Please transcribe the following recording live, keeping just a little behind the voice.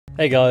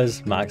Hey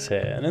guys, Max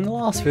here, and in the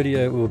last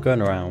video we were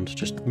going around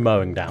just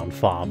mowing down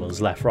farmers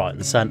left, right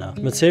and centre.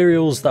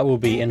 Materials that will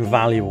be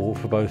invaluable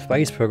for both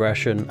base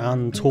progression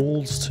and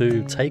tools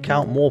to take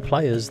out more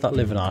players that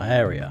live in our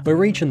area. We're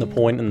reaching the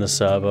point in the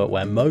server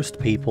where most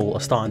people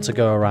are starting to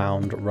go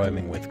around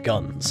roaming with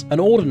guns.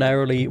 And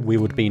ordinarily we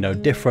would be no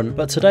different,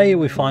 but today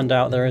we find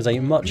out there is a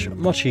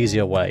much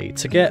easier way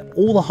to get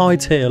all the high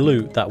tier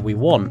loot that we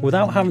want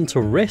without having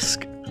to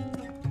risk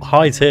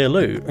high tier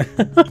loot.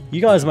 You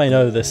guys may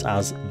know this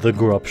as the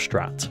GRUB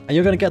strat, and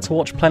you're going to get to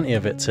watch plenty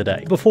of it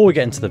today. Before we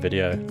get into the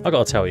video, I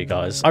gotta tell you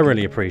guys, I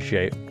really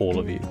appreciate all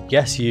of you.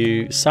 Yes,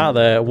 you sat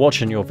there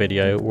watching your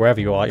video wherever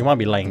you are. You might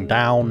be laying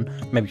down,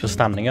 maybe you're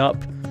standing up,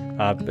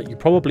 but you're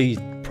probably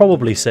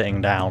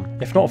sitting down.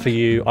 If not for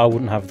you, I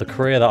wouldn't have the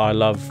career that I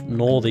love,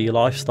 nor the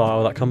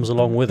lifestyle that comes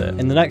along with it.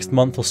 In the next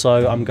month or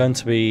so, I'm going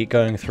to be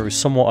going through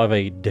somewhat of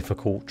a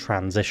difficult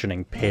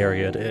transitioning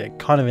period,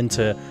 kind of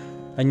into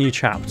a new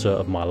chapter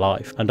of my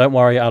life. And don't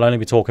worry, I'll only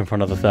be talking for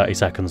another 30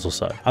 seconds or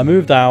so. I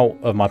moved out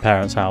of my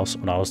parents' house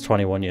when I was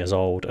 21 years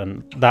old,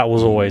 and that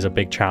was always a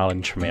big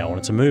challenge for me. I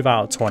wanted to move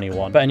out at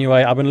 21. But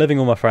anyway, I've been living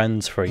with my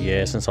friends for a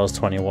year since I was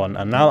 21,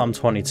 and now that I'm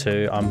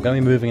 22, I'm going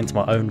to be moving into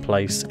my own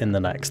place in the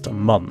next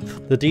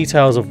month. The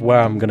details of where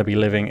I'm going to be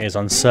living is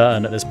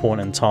uncertain at this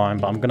point in time,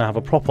 but I'm going to have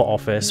a proper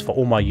office for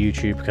all my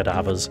YouTube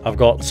cadavers. I've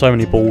got so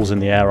many balls in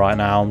the air right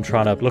now. I'm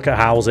trying to look at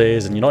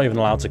houses, and you're not even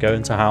allowed to go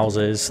into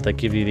houses. They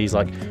give you these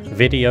like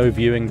video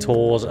viewing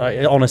tours.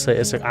 Honestly,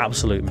 it's an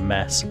absolute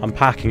mess. I'm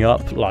packing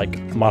up like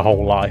my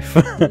whole life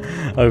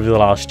over the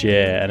last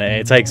year, and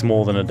it takes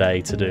more than a day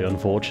to do,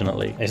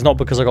 unfortunately. It's not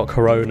because I got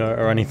corona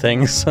or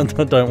anything, so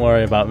don't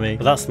worry about me.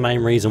 But that's the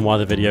main reason why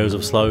the videos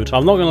have slowed.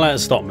 I'm not going to let it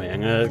stop me.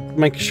 I'm going to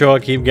make sure I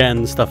keep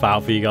getting stuff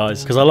out for you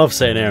guys, because I love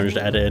sitting here and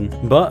just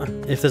editing. But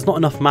if there's not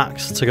enough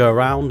Max to go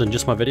around and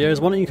just my videos,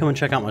 why don't you come and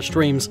check out my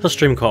streams? I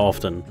stream quite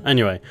often.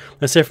 Anyway,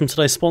 let's hear from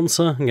today's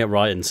sponsor and get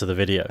right into the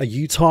video. Are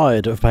you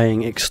tired of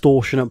paying extortionate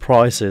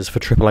prices for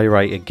AAA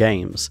rated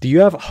games? Do you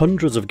have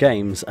hundreds of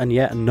games and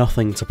yet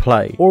nothing to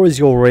play? Or is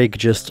your rig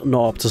just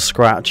not up to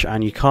scratch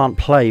and you can't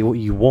play what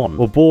you want?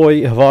 Well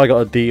boy, have I got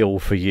a deal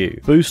for you.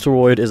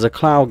 Boosteroid is a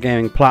cloud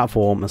gaming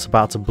platform that's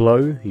about to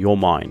blow your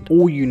mind.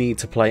 All you need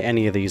to play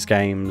any of these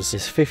games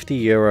is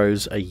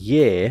 €50 a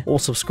year, or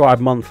subscribe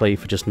monthly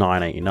for just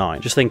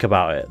 $9.89. Just think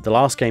about it. The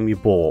last game you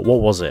bought,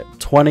 what was it?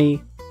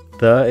 20,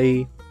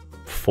 30,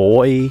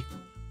 40,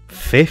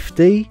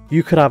 50?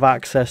 You could have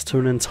access to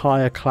an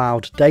entire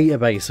cloud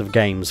database of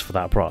games for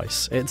that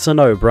price. It's a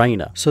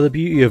no-brainer. So the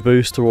beauty of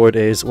Boosteroid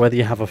is whether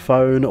you have a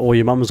phone or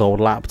your mum's old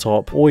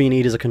laptop, all you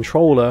need is a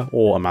controller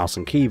or a mouse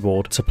and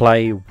keyboard to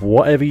play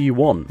whatever you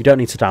want. You don't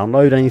need to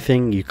download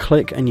anything, you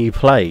click and you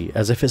play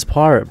as if it's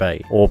Pirate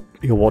Bay, or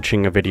you're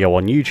watching a video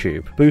on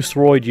YouTube.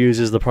 Boosteroid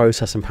uses the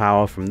processing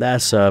power from their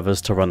servers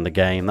to run the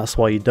game. That's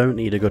why you don't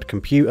need a good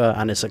computer,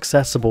 and it's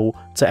accessible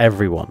to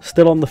everyone.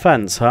 Still on the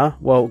fence, huh?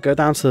 Well, go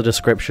down to the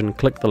description,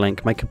 click the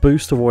link, make a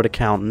Boosteroid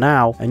account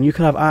now, and you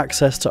can have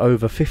access to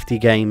over 50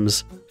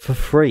 games for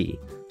free.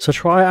 So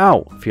try it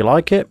out. If you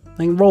like it,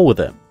 then roll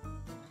with it.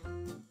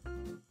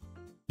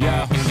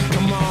 Yeah,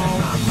 come on,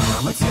 my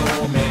mama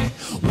told me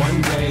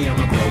one day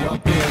I'ma grow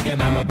up big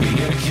and I'ma be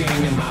a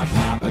king, and my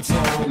papa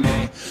told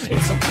me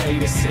it's okay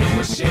to sit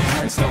when shit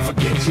hurts. Don't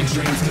forget your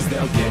dreams, cause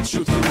they'll get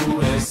you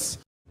through this.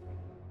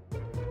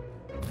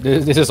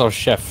 This is our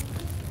chef.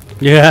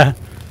 Yeah.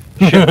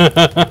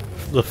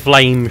 The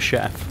flame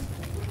chef.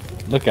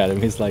 Look at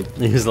him, he's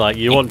like,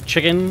 you want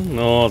chicken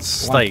or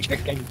steak?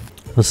 Chicken.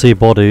 I see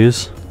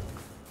bodies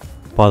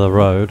by the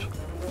road.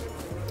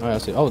 Oh, I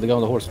see. Oh, the guy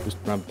on the horse just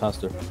ran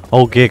past her.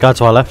 Oh, gear guy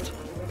to our left.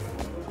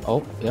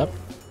 Oh, yep.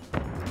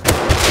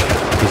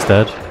 He's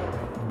dead.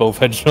 Both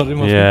headshot him.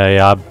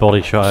 Yeah, I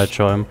body shot,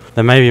 headshot him.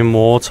 There may be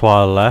more to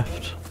our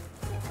left.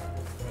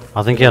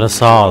 I think he had a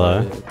SAR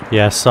though.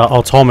 Yes. Yeah,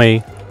 oh,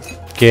 Tommy.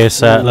 Gear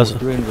set. Let's.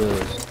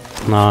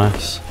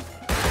 Nice.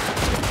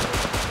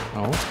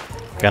 Oh.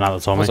 Getting out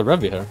of the Tommy. There's a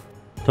Revy here.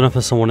 Don't know if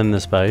there's someone in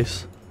this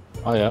base.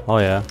 Oh yeah. Oh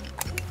yeah.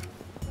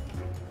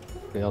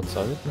 Okay,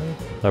 outside it, maybe?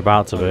 They're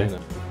about to be. Yeah.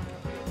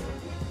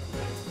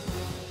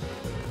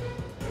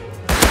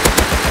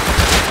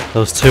 There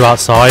was two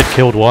outside,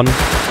 killed one.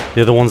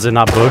 The other one's in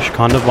that bush,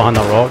 kind of behind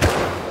that rock.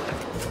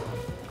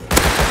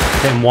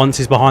 Hit him once,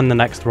 he's behind the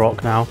next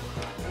rock now.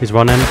 He's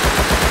running.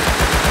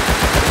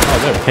 Oh,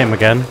 there. Hit him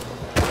again.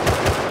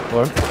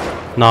 Where?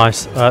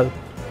 Nice.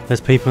 There's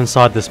people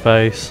inside this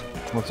base.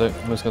 What's it?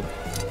 I'm just gonna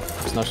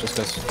snatch this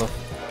guy's stuff.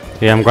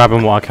 Yeah, I'm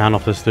grabbing what I can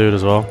off this dude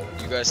as well.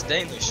 You guys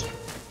Danish?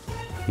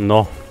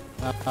 No.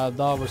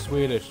 No, we're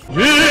Swedish.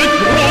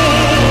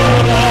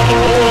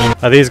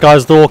 Are these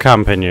guys door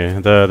camping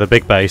you? The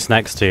big base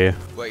next to you?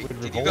 Wait,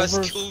 did you guys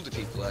kill the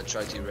people that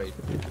tried to raid?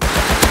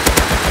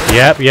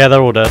 Yep, yeah,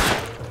 they're all dead.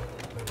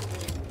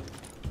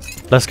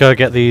 Let's go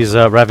get these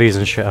revies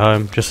and shit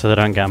home, just so they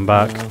don't get them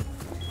back.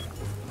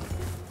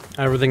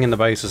 Everything in the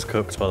base is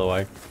cooked, by the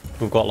way.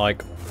 We've got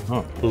like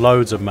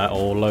loads of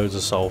metal, loads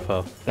of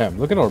sulfur. Damn,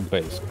 look at our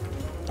base.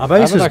 Our I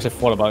base haven't is... actually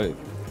thought about it.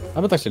 I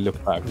haven't actually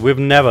looked back. We've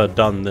never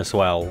done this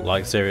well,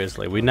 like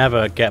seriously. We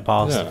never get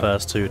past the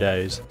first 2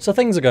 days. So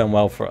things are going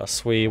well for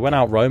us. We went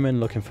out roaming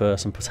looking for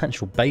some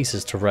potential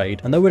bases to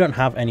raid, and though we don't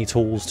have any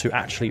tools to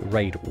actually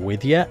raid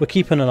with yet, we're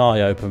keeping an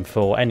eye open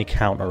for any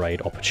counter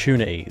raid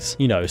opportunities,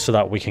 you know, so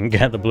that we can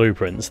get the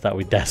blueprints that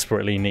we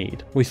desperately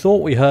need. We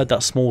thought we heard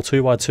that small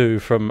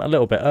 2x2 from a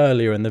little bit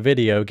earlier in the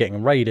video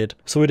getting raided,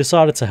 so we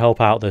decided to help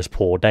out those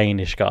poor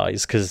Danish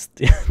guys, because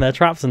they're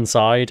trapped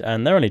inside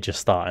and they're only just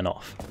starting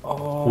off.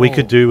 Oh. We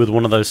could do with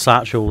one of those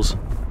satchels.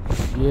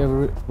 Yeah,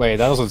 wait,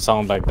 that doesn't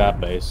sound like that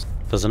base.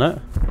 Doesn't it?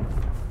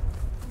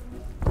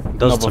 It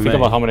does to but me. think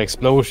about how many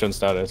explosions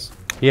that is.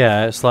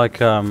 Yeah, it's like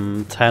 10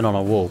 on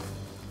a wall.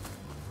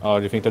 Oh,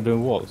 do you think they're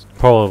doing walls?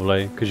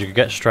 Probably, because you could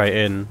get straight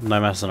in,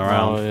 no messing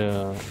around.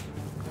 Oh, yeah.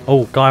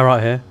 Oh, guy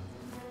right here.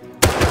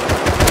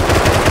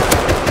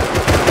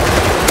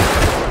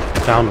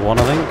 Downed one,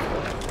 I think.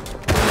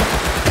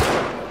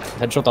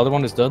 Headshot, the other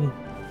one is dead.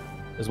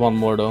 There's one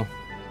more though.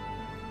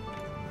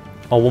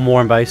 Oh, one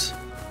more in base.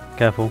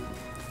 Careful.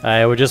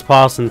 Hey, we're just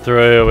passing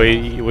through.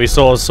 We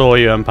sort of saw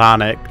you and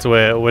panicked.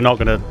 We're not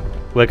gonna.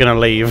 We're gonna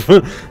leave.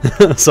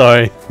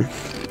 Sorry.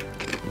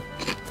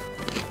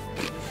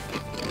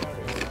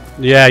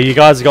 Yeah, you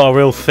guys got a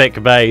real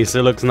thick base.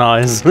 It looks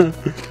nice.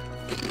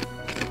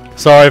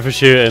 Sorry for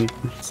shooting.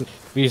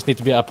 We just need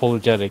to be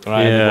apologetic,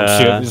 right?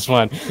 Yeah. It's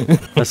fine.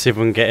 Let's see if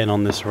we can get in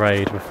on this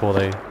raid before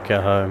they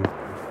get home.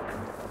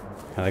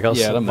 Yeah, they got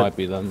that might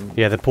be them.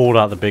 Yeah, they pulled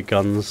out the big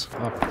guns.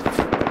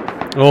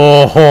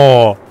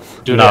 Oh,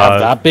 do they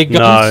have that big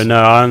guns?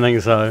 No, I don't think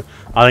so.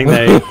 I think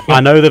they. I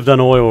know they've done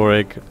oil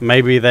rig.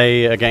 Maybe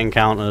they are getting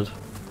countered.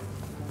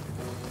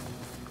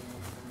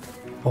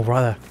 Oh,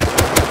 right there.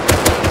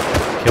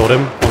 Killed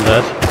him. One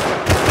dead.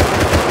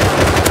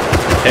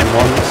 Hit him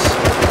once.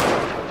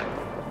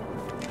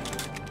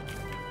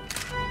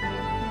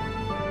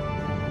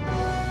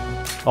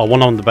 Oh,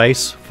 one on the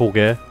base. Full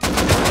gear.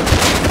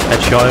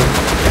 Headshot him.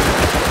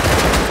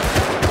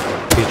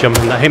 He's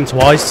jumping. That hit him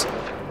twice.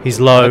 He's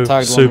low.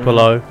 Super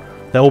low.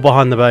 They're all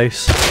behind the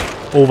base.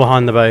 All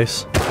behind the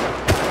base.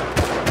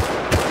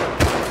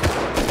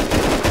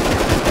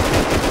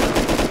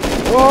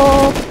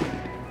 Oh!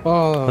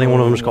 I think one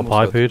of them just got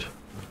pie-pooed.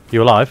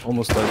 You alive?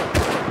 Almost dead.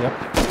 Yep.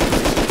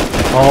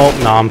 Oh,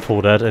 no, I'm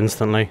full dead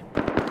instantly.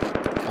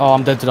 Oh,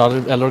 I'm dead to the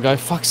other guy.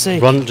 Fuck's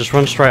sake. Just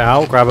run straight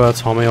out, grab a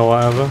Tommy or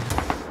whatever.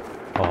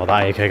 Oh,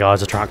 that AK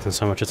guy's attracting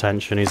so much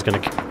attention. He's gonna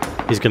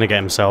get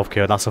himself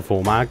killed. That's a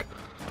full mag.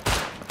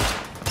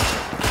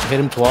 Hit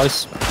him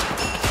twice.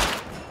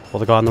 Or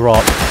the guy on the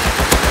rock.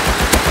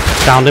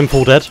 Downed him,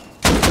 full dead.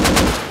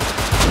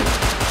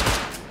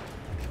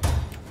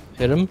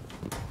 Hit him.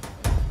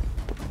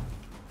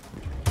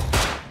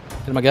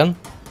 Hit him again.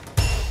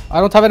 I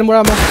don't have any more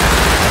ammo.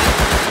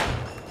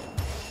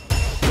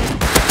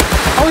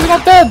 How is he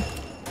not dead?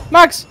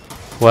 Max!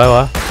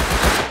 Where?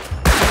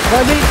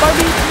 By me!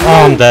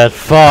 Oh, I'm dead.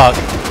 Fuck.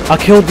 I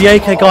killed the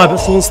AK guy, but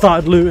someone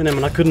started looting him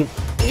and I couldn't.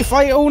 If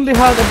I only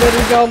had a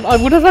better gun, I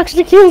would have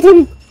actually killed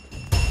him.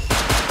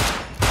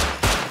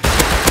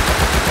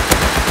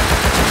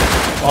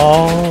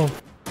 Oh.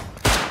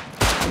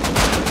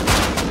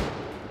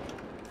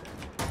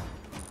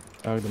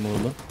 The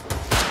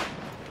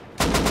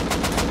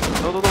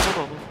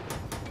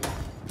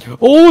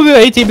oh, the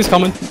A-team is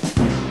coming. Hit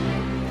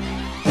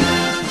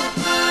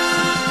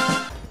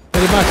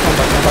it, Max. Come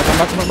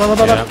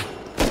back.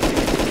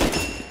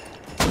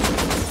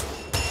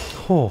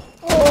 Oh.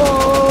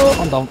 Oh,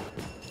 I'm down. I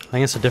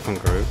think it's a different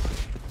group.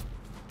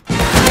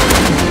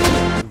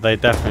 They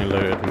definitely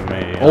looted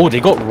me. Oh, they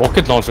got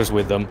rocket launchers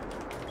with them.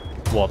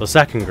 What, the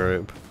second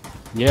group?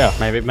 Yeah.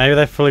 Maybe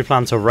they fully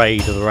plan to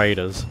raid the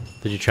raiders.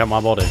 Did you check my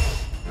body?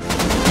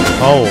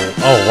 Oh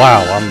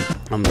wow,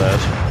 I'm dead.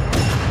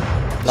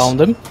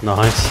 Downed him.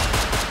 Nice.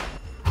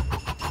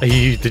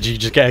 Did you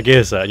just get a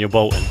gear set and you're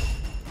bolting?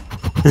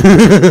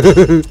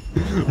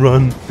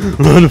 Run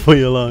for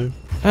your life.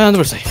 And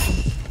we're safe.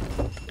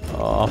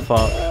 Oh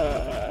fuck.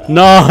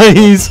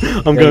 Nice!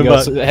 I'm going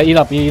back. Heal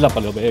up a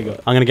little bit. Here you go.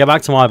 I'm gonna get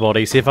back to my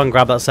body, see if I can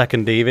grab that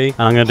second DV, and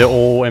I'm gonna do it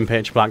all in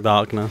pitch black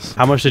darkness.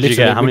 How much did you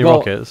get? How many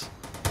rockets?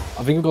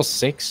 I think we got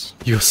 6.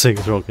 You got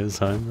 6 rockets,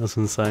 home. That's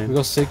insane. We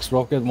got 6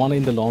 rockets, 1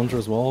 in the launcher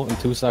as well, and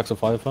 2 stacks of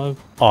 5.5.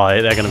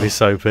 Oh, they're gonna be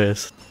so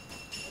pissed.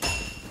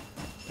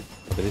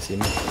 Did he see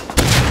me?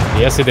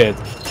 Yes, he did.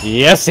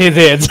 Yes, he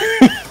did.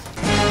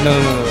 No.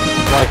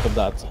 Right of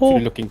that. Oh.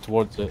 You're looking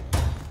towards it.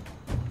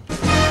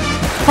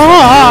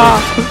 Ah!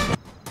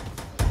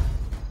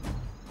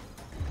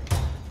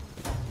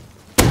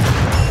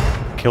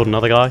 Killed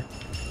another guy.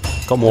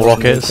 Got more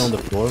rockets. On the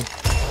floor.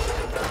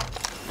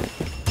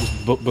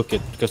 Just book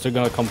it, because they're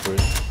gonna come for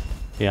it.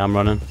 Yeah, I'm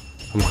running.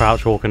 I'm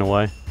crouch walking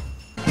away.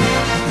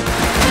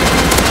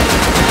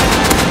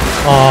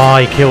 Oh,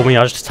 he killed me.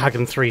 I just tagged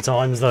him 3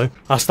 times though.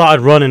 I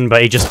started running,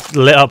 but he just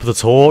lit up the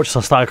torch, so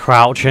I started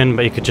crouching,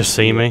 but he could just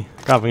see me.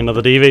 Grabbing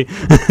another DV.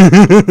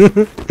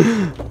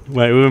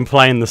 Wait, we've been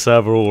playing the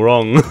server all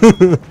wrong.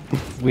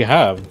 We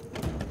have.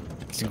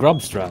 It's a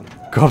GRUB strat.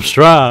 GRUB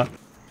strat.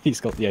 He's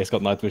got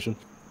night vision.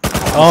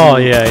 Oh,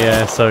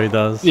 yeah, so he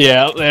does.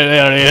 Yeah,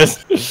 there he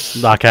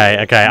is. Okay,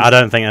 I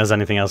don't think there's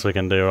anything else we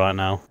can do right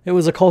now. It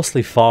was a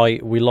costly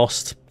fight. We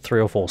lost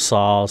 3 or 4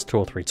 SARs, 2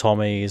 or 3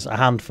 Tommies, a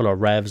handful of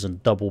revs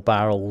and double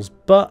barrels,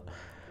 but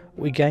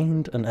we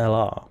gained an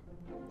LR.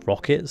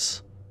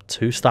 Rockets,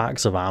 2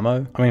 stacks of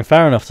ammo. I mean,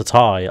 fair enough to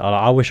tie.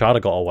 I wish I'd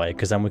have got away,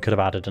 because then we could have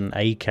added an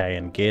AK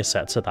and gear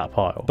sets to that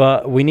pile.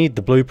 But we need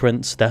the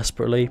blueprints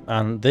desperately,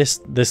 and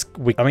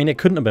I mean, it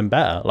couldn't have been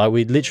better. Like,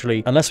 we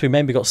literally, unless we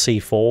maybe got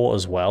C4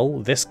 as well,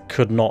 this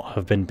could not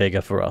have been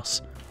bigger for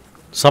us.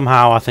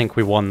 Somehow, I think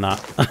we won that,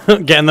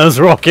 getting those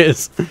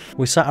rockets.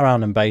 We sat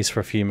around in base for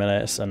a few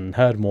minutes and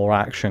heard more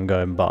action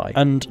going by.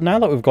 And now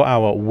that we've got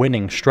our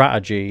winning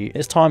strategy,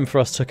 it's time for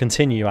us to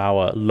continue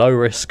our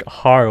low-risk,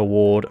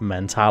 high-reward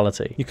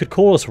mentality. You could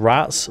call us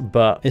rats,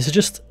 but it's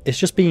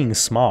just being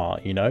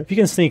smart, you know? If you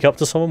can sneak up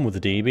to someone with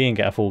a DB and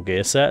get a full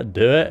gear set,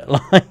 do it.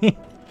 Like,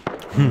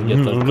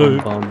 Get that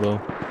compound, bro.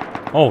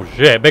 oh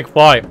shit, big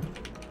fight.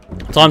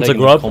 Time to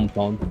grub.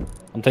 Compound.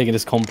 I'm taking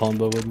this compound,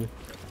 bro, with me.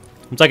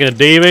 I'm taking a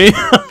DB.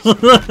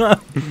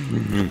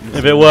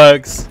 If it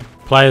works.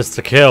 Players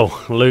to kill,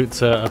 loot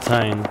to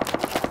attain.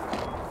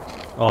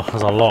 Oh,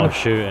 there's a lot of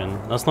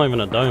shooting. That's not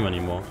even a dome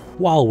anymore.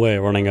 While we're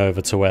running over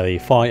to where the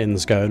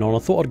fighting's going on, I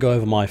thought I'd go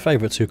over my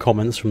favourite 2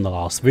 comments from the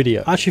last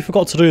video. I actually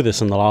forgot to do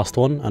this in the last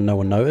one, and no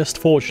one noticed,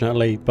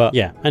 fortunately, but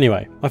yeah.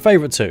 Anyway, my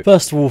favourite 2.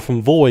 First of all,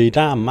 from Void,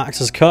 damn, Max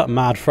has cut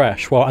mad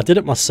fresh. Well, I did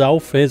it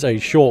myself. Here's a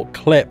short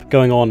clip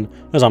going on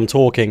as I'm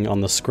talking on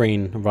the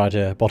screen right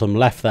here, bottom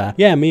left there.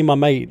 Yeah, me and my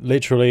mate,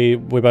 literally,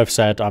 we both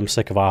said, I'm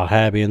sick of our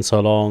hair being so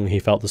long. He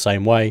felt the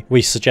same way.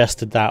 We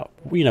suggested that,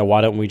 you know,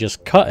 why don't we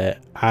just cut it?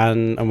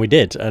 And we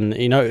did. And,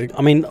 you know,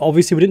 I mean,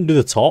 obviously we didn't do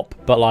the top,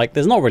 but like,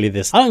 there's not really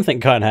this. I don't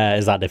think cutting hair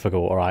is that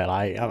difficult, alright?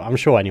 Like, I'm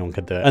sure anyone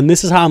could do it. And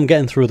this is how I'm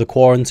getting through the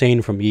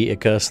quarantine from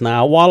Yeeticus.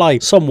 Now, while I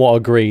somewhat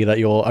agree that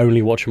you're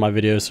only watching my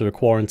videos through the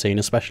quarantine,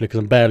 especially because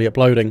I'm barely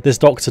uploading, this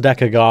Dr.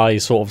 Decker guy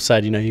sort of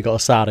said, you know, you got a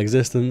sad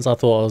existence. I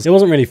thought it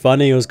wasn't really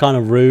funny. It was kind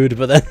of rude,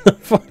 but then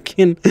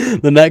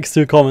the next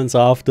 2 comments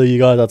after, you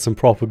guys had some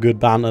proper good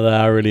banter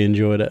there. I really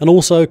enjoyed it. And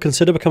also,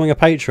 consider becoming a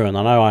patron.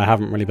 I know I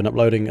haven't really been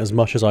uploading as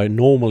much as I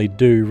normally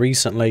do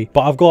recently,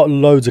 but I've got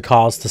loads of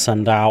cards to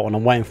send out, and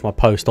I'm waiting for my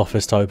post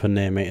office to open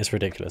near me. It's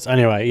ridiculous.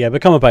 Anyway, yeah,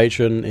 become a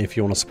patron if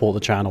you want to support the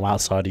channel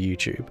outside of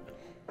YouTube.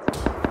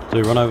 Do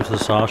we run over to the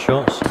SAR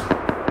shots?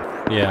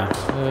 Yeah.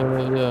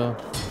 Yeah.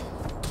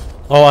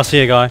 Oh, I see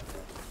a guy.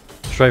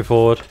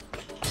 Straightforward.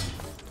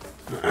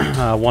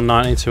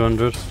 190,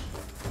 200.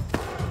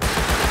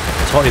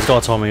 He's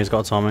got a Tommy, he's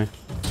got a Tommy.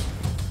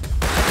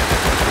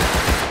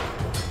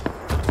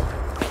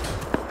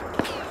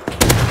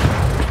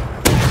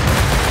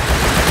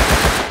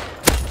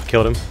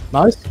 Killed him.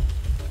 Nice.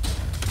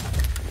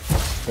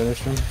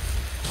 Finished him.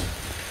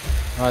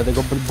 Alright,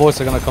 the boys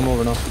are gonna come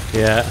over now.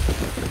 Yeah.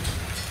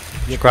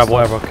 Just grab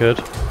whatever I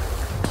could.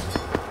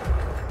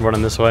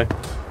 Running this way.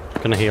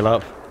 Gonna heal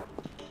up.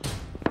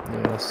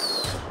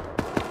 Yes.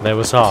 There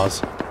was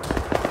SARS.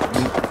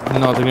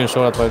 No, they're gonna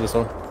show up by this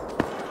door.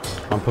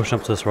 I'm pushing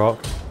up to this rock.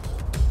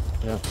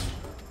 Yeah.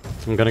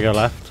 I'm gonna go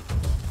left.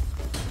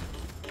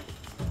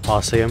 Oh,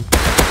 I see him.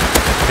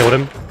 Killed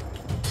him.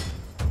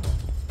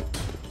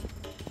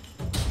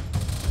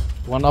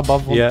 One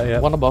above him. Yeah.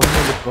 One above him.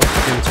 Hit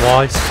him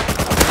twice.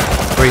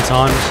 3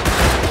 times.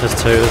 There's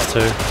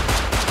 2.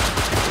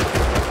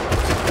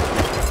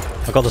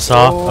 I got the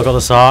SAR. Oh. I got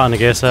the SAR and the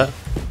gear set.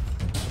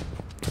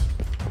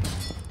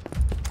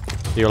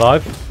 You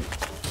alive?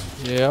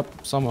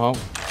 Yep, somehow.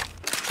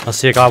 I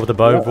see a guy with a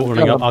bow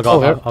running up. I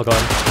got him.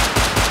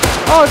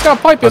 Oh, it's got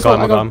a pipe. I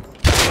got him.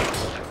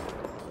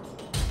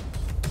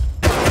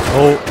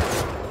 Oh,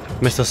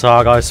 Mr.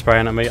 SAR guy's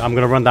spraying at me. I'm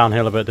gonna run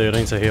downhill a bit, dude. I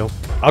need to heal.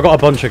 I got a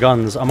bunch of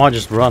guns. I might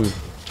just run.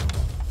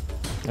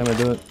 Let me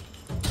do it.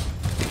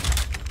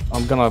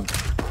 I'm gonna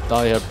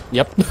die here.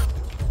 Yep.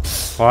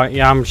 Alright,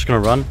 yeah, I'm just gonna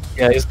run.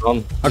 Yeah, he's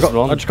gone. I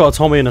just got a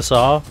Tommy and a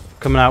SAR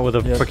coming out with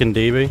a freaking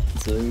DB.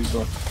 So there you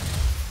go.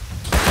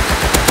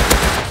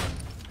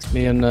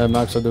 Me and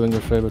Max are doing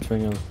your favorite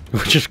thing.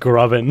 We're just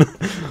grubbing.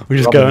 We're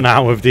just going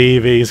out with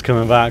DVs,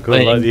 coming back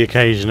with like the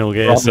occasional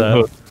gear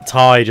set.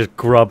 Ty just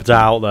grubbed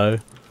out though.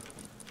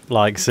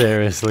 Like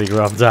seriously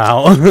grubbed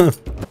out. Are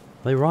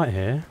they right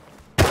here?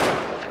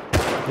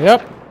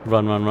 Yep.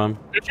 Run.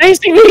 They're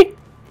chasing me!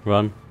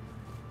 Run.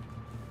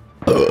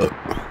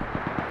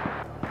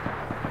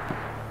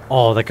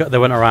 Oh, they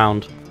went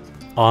around.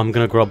 Oh, I'm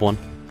gonna grub one.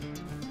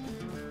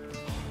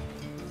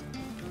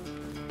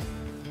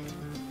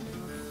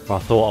 I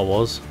thought I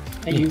was.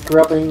 Are you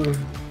grabbing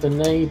the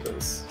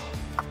neighbours?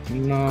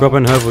 No.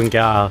 Grubbing whoever we can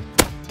get our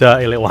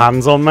dirty little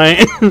hands on,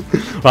 mate.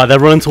 Right, they're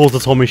running towards the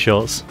Tommy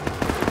shots.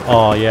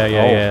 Oh,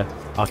 yeah.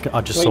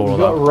 I just saw all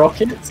got that.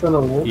 rockets and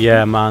a wall?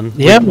 Yeah, man.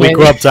 Yeah, we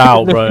grubbed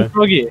out, bro.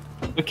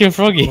 Looking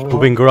froggy.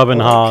 We've been grubbing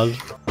hard.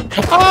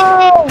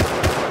 Oh!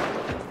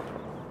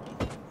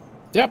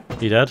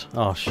 Yep. You dead?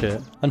 Oh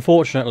shit.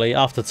 Unfortunately,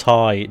 after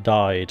Ty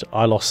died,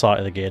 I lost sight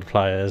of the geared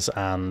players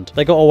and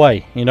they got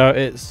away. You know,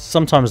 it's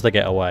sometimes they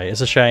get away.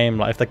 It's a shame.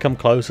 Like if they come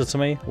closer to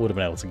me, I would have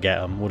been able to get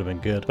them. Would have been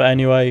good. But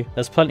anyway,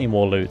 there's plenty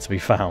more loot to be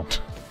found.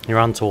 He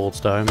ran towards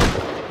Dome.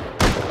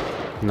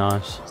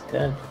 Nice.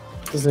 Dead.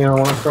 Does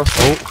anyone want to cross?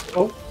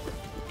 Oh.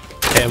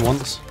 Hit him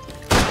once.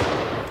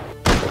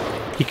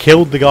 He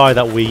killed the guy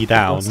that we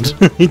downed.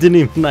 He didn't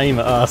even aim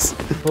at us.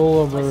 All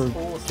over.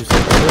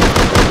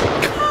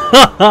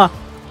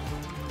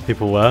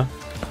 People were.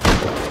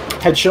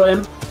 Headshot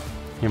him.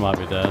 He might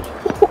be dead.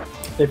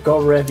 They've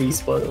got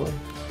revies, by the way.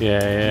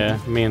 Yeah.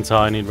 Me and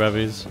Ty need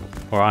revies.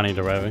 Or I need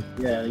a revy.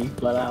 Yeah, you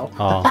bled out.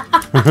 Oh.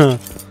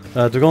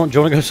 Do you want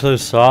to go to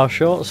those SAR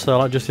shots? They're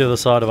like just the other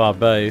side of our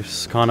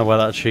base. Kind of where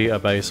that cheater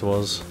base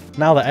was.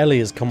 Now that Ellie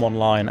has come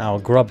online, our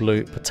grub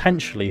loot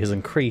potentially has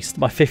increased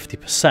by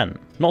 50%.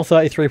 Not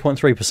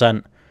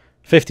 33.3%.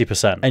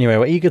 50%. Anyway,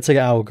 we're eager to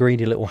get our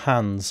greedy little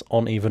hands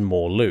on even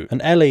more loot.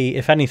 And Ellie,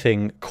 if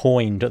anything,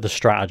 coined the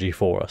strategy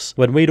for us.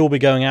 When we'd all be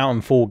going out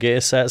in full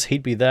gear sets,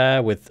 he'd be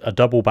there with a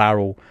double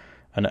barrel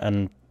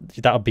and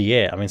that would be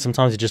it. I mean,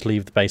 sometimes he'd just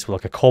leave the base with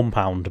like a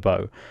compound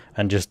bow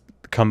and just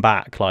come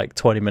back like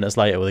 20 minutes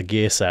later with a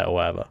gear set or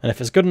whatever. And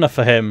if it's good enough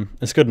for him,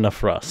 it's good enough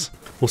for us.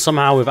 Well,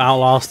 somehow we've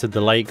outlasted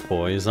the Lake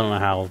Boys. I don't know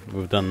how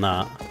we've done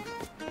that.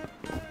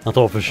 I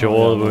thought for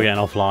sure we were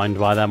getting offlined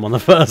by them on the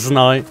first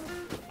night.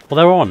 Well,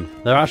 they're on.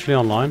 They're actually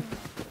online.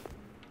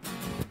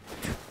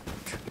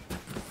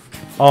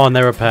 Oh, and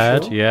they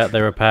repaired. Sure. Yeah,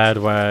 they repaired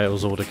where it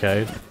was all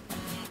decayed.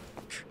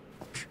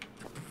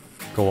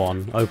 Go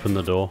on, open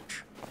the door.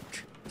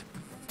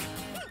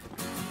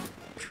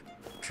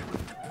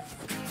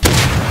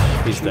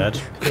 He's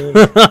dead.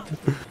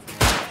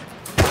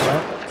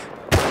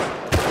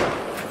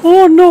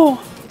 Oh no!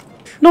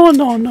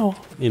 No!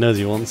 He knows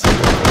he wants him.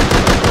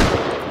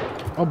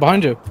 Oh,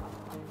 behind you.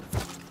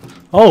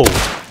 Oh!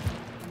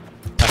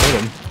 I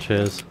hit him.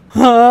 Cheers.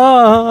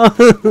 Oh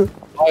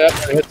yeah,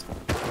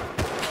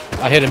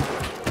 I hit him.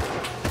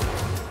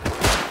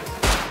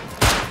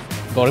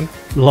 Got him.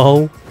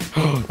 Lol.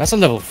 That's a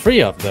level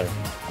 3 up there.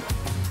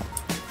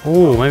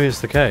 Oh, maybe it's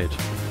the cage.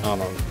 Oh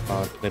no,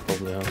 they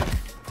probably are.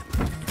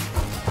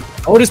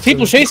 Oh, there's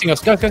people chasing us.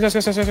 Guys,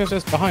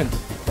 behind.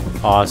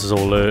 Oh, this is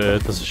all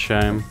looted. That's a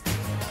shame.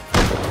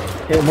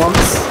 Hit him once.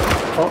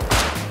 Oh.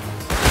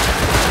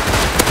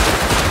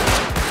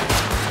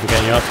 I'm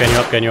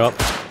getting you up.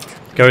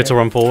 Go to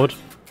run forward.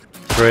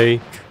 3,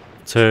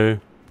 2,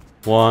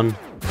 1.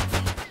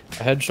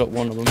 I headshot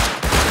one of them.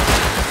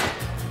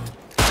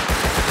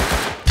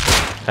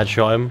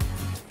 Headshot him.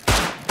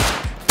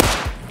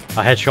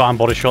 I headshot and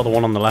body shot the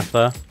one on the left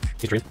there.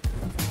 He's green.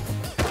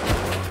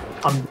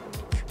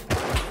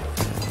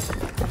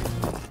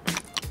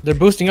 They're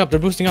boosting up,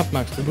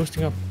 Max. They're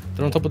boosting up.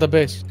 They're on top of the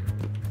base.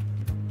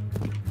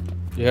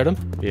 You heard them?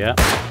 Yeah.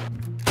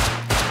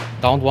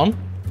 Downed one.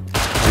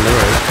 On the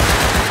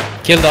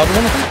roof. Killed the other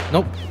one of them?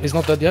 Nope, he's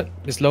not dead yet.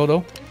 He's low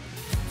though.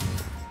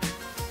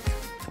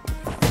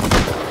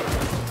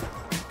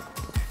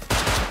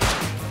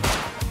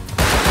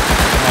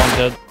 I'm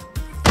dead.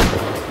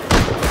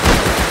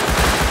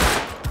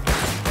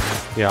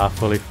 Yeah, I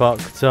fully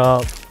fucked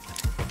up.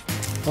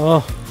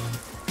 Oh.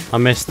 I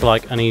missed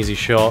like an easy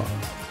shot.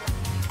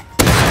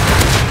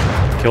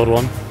 Killed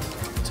one.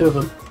 2 of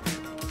them.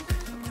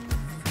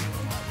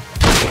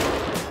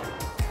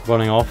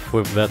 Running off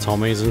with their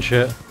Tommies and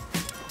shit.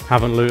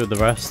 Haven't looted the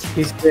rest.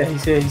 He's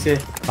here.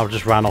 I've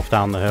just ran off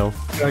down the hill.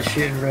 Guys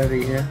shooting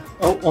ready here.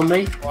 Oh, on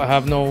me. I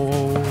have no...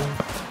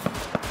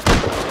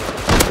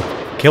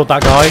 Killed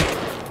that guy.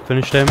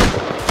 Finished him.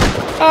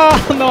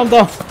 Ah, no, I'm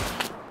done.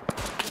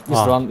 Just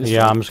run.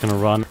 Yeah, I'm just gonna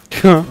run.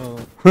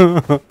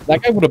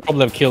 That guy would have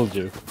probably have killed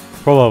you.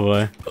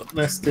 Probably.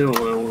 Let's do it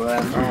all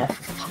then. Oh,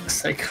 for fuck's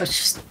sake, I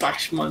just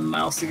bashed my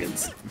mouse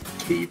against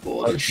the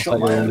keyboard and shot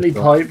my only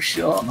pipe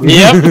shot.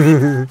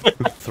 Yep.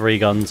 3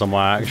 guns on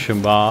my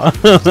action bar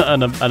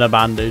and a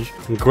bandage.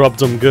 And grubbed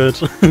them good.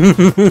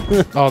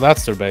 Oh,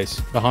 that's their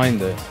base.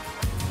 Behind it.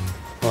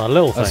 Well, a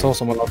little thing. I saw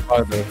someone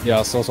outside there. Yeah,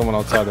 I saw someone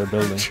outside their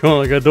building. Do you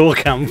want to go door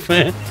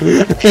camping?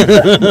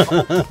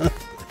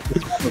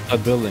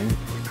 That building.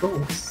 Of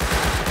course.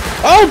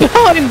 Oh,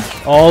 behind!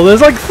 Oh,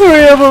 there's like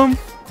 3 of them!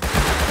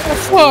 Oh,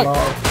 fuck!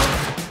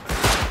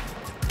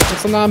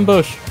 It's an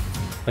ambush.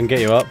 I can get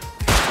you up.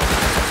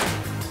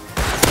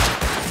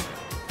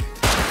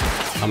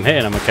 I'm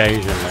hitting them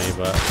occasionally,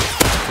 but...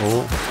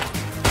 Oh.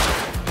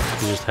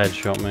 You just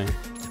headshot me.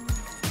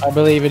 I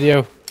believe in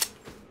you.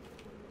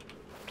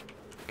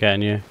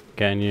 Getting you.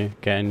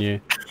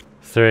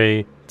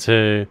 3,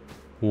 2,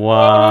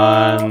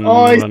 1.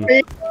 Oh, he's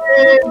big!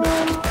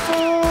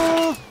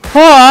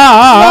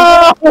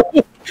 Ah!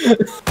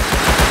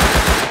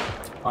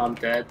 I'm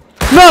dead.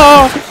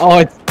 No! Oh,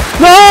 it's...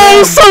 No! I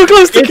was so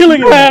close to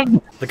killing him!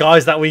 The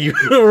guys that we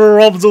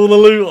robbed all the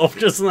loot off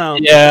just now.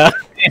 Yeah.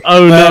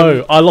 Oh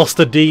no, I lost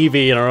a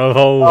DV and a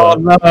revolver.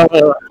 Oh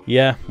no.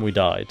 Yeah, we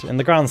died. In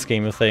the grand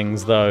scheme of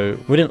things, though,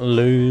 we didn't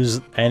lose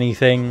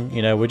anything.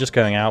 You know, we're just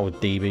going out with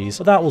DBs.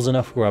 But that was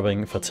enough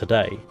grubbing for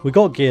today. We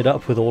got geared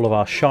up with all of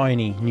our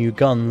shiny new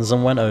guns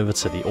and went over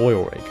to the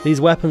oil rig. These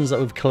weapons that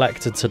we've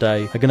collected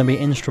today are going to be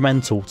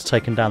instrumental to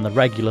taking down the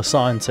regular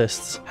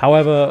scientists.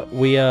 However,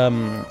 we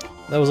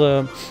there was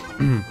a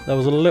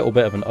little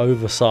bit of an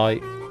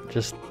oversight.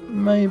 Just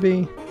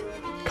maybe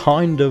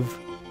kind of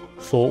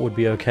thought would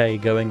be okay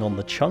going on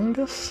the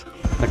Chungus.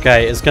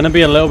 Okay, it's going to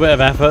be a little bit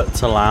of effort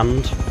to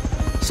land,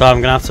 so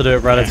I'm going to have to do it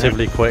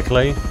relatively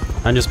quickly,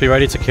 and just be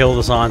ready to kill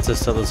the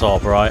scientist at the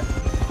top, right?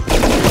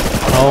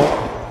 Oh.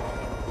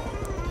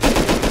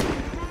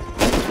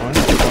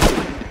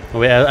 Are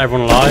we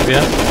everyone alive,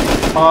 yeah?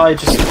 I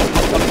just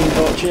fucking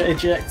got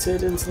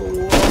ejected into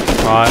the water.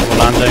 Alright, we're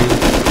landing.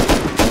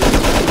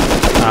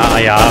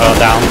 Yeah, we're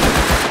down.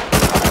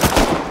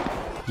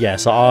 Yeah,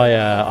 so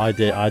I'd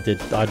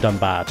done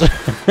bad.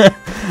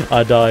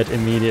 I died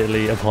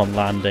immediately upon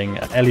landing.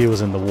 Ellie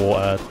was in the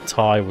water.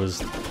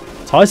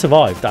 Ty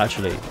survived,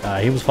 actually.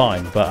 He was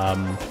fine, but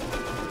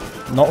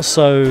not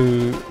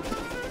so.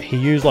 He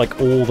used like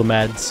all the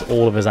meds,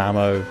 all of his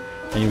ammo,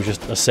 and he was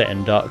just a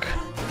sitting duck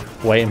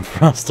waiting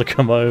for us to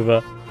come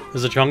over.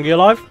 Is the Chungy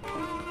alive?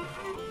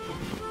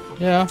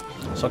 Yeah.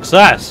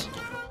 Success!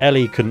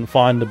 Ellie couldn't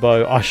find the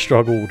boat. I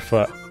struggled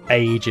for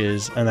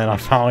ages, and then I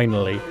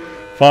finally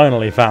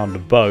found a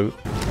boat.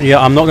 Yeah,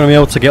 I'm not going to be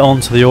able to get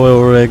onto the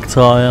oil rig,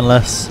 Ty,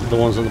 unless the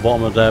ones at the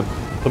bottom are dead.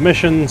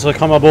 Permission to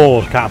come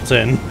aboard,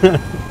 Captain.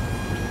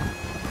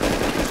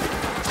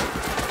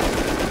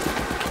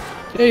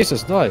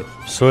 Jesus, no.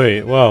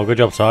 Sweet. Well, good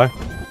job, Ty.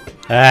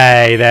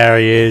 Hey, there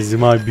he is,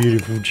 my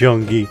beautiful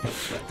Chunky.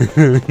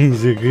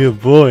 He's a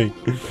good boy.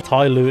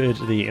 Ty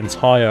looted the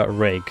entire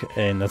rig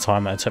in the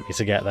time that it took me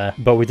to get there,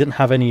 but we didn't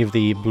have any of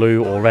the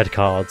blue or red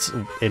cards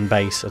in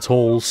base at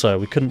all, so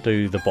we couldn't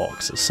do the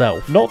box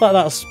itself. Not that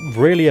that's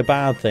really a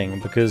bad thing,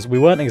 because we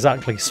weren't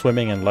exactly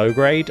swimming in low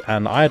grade,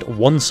 and I had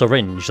one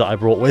syringe that I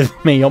brought with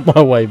me on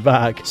my way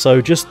back,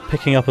 so just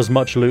picking up as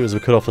much loot as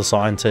we could off the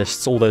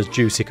scientists, all those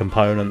juicy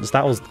components,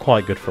 that was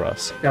quite good for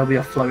us. There'll be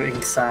a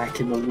floating sack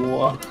in the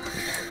water.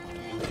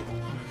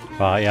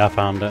 Right, yeah, I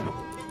found it.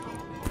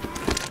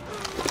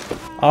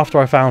 After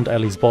I found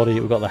Ellie's body,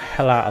 we got the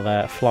hell out of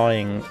there,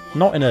 flying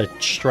not in a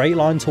straight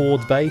line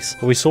towards base,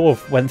 but we sort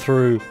of went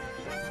through.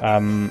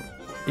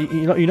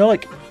 You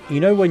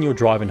know when you're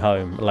driving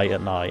home late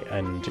at night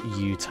and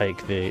you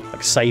take the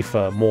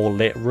safer, more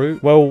lit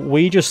route. Well,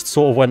 we just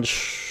sort of went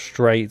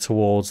straight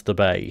towards the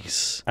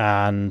base,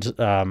 and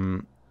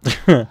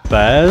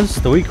bears.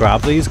 Do we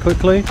grab these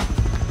quickly?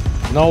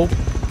 No.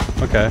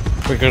 Okay.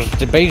 Because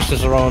the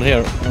bases around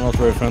here are not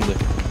very friendly.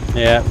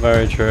 Yeah,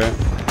 very true.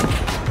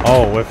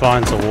 Oh, we're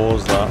flying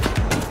towards that.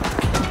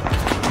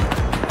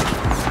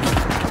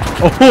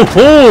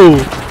 Oh!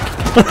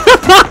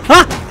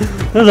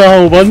 There's a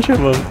whole bunch of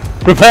them.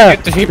 Prepare!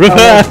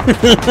 Prepare!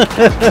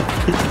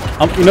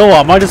 You know what?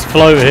 I might just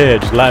float here,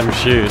 just let them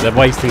shoot. They're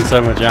wasting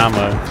so much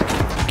ammo.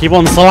 Keep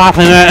on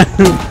slapping it!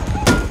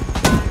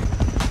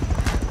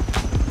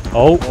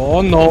 Oh!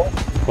 Oh no!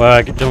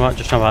 Well,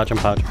 just jump out.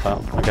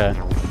 Okay.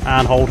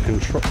 And hold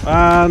control.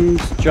 And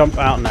jump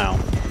out now.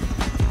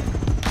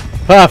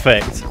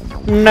 Perfect!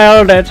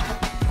 Nailed it!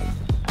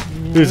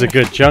 Who's a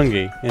good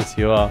Chungy? Yes,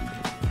 you are.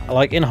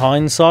 Like, in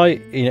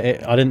hindsight, you know,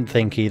 I didn't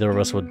think either of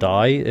us would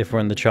die if we're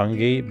in the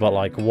Chungy, but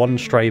like one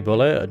stray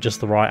bullet at just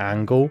the right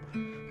angle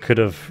could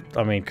have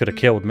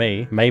killed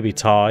me. Maybe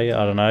Ty,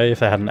 I don't know, if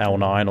they had an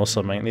L9 or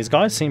something. These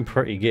guys seem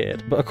pretty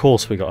good. But of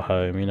course we got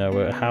home, you know,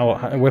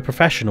 we're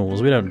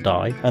professionals, we don't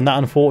die. And that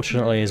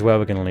unfortunately is where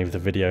we're going to leave the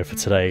video for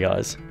today,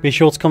 guys. Be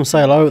sure to come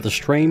say hello at the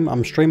stream.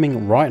 I'm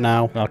streaming right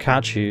now. I'll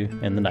catch you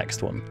in the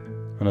next one.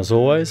 And as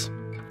always,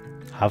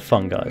 have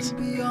fun, guys.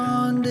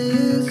 Beyond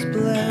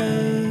display,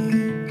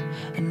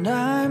 and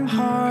I'm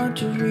hard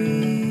to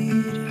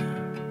read.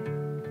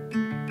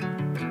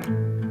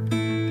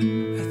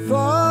 I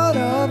thought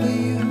of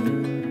you,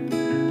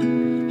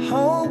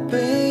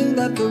 hoping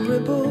that the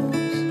ripples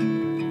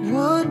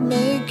would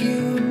make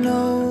you